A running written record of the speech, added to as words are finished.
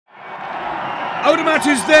Odermatt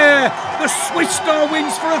is there. The Swiss star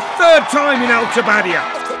wins for a third time in altabadia.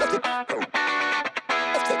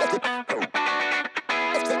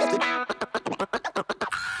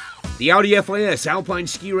 The Audi FIS Alpine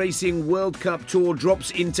Ski Racing World Cup Tour drops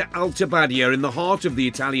into altabadia in the heart of the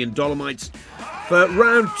Italian Dolomites for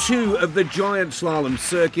round 2 of the giant slalom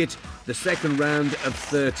circuit, the second round of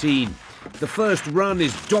 13. The first run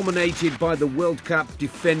is dominated by the World Cup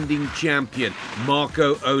defending champion,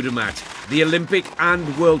 Marco Odermatt, the Olympic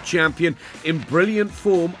and world champion in brilliant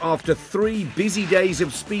form after 3 busy days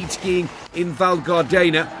of speed skiing in Val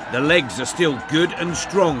Gardena. The legs are still good and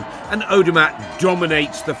strong, and Odermatt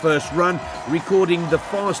dominates the first run, recording the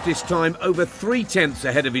fastest time over 3/10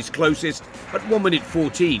 ahead of his closest at 1 minute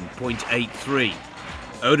 14.83.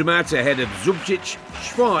 Odermatt ahead of Zubcic,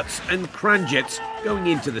 Schwarz and Kranjec going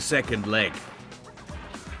into the second leg.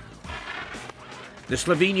 The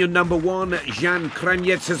Slovenian number 1, Jan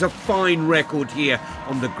Kranjec, has a fine record here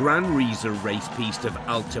on the Gran Risa race piste of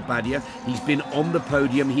altabadia. He's been on the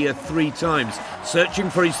podium here 3 times.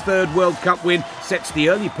 Searching for his 3rd World Cup win, sets the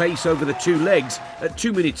early pace over the 2 legs at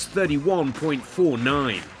 2 minutes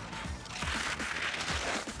 31.49.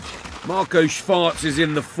 Marco Schwarz is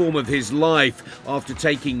in the form of his life after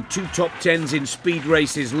taking 2 top 10s in speed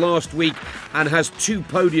races last week and has 2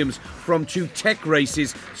 podiums from 2 tech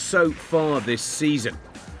races so far this season.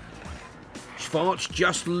 Schwarz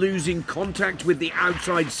just losing contact with the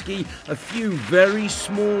outside ski, a few very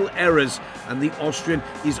small errors, and the Austrian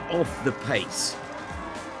is off the pace.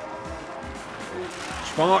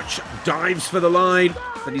 Schwarz dives for the line,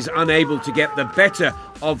 but is unable to get the better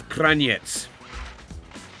of Kranjec.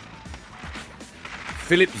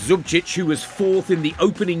 Filip Zubcic, who was 4th in the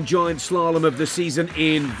opening giant slalom of the season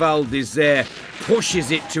in Val d'Isère,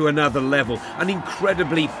 pushes it to another level. An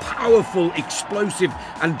incredibly powerful, explosive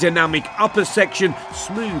and dynamic upper section,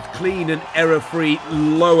 smooth, clean and error-free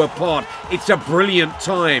lower part. It's a brilliant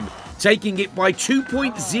time, taking it by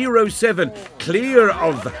 2.07, clear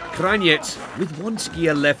of Kranjec with 1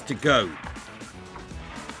 skier left to go.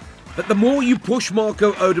 But the more you push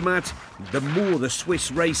Marco Odermatt, the more the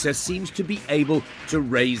Swiss racer seems to be able to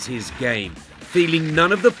raise his game. Feeling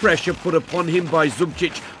none of the pressure put upon him by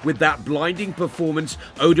Zubcic with that blinding performance,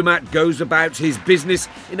 Odermatt goes about his business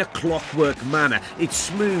in a clockwork manner. It's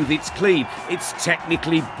smooth, it's clean, it's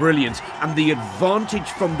technically brilliant, and the advantage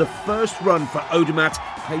from the first run for Odermatt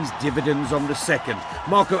pays dividends on the second.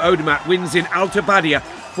 Marco Odermatt wins in altabadia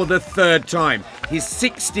for the 3rd time, his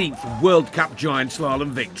 16th World Cup giant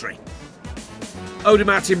slalom victory.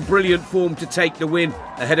 Odermatt in brilliant form to take the win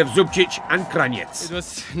ahead of Zubcic and Kranjec. It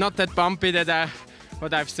was not that bumpy that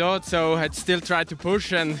what I've thought, so I'd still tried to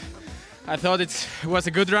push, and I thought it was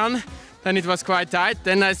a good run. Then it was quite tight.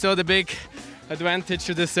 Then I saw the big advantage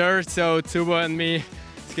to the third, so Zubo and me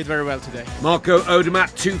skied very well today. Marco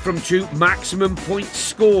Odermatt 2 from 2 maximum point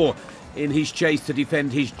score in his chase to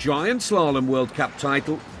defend his giant slalom World Cup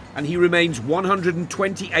title, and he remains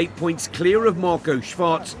 128 points clear of Marco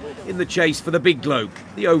Schwarz in the chase for the Big Globe,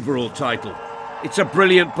 the overall title. It's a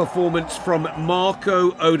brilliant performance from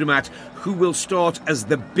Marco Odermatt, who will start as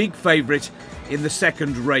the big favourite in the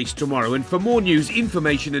second race tomorrow. And for more news,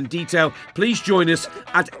 information and detail, please join us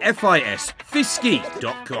at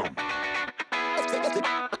FISFisski.com.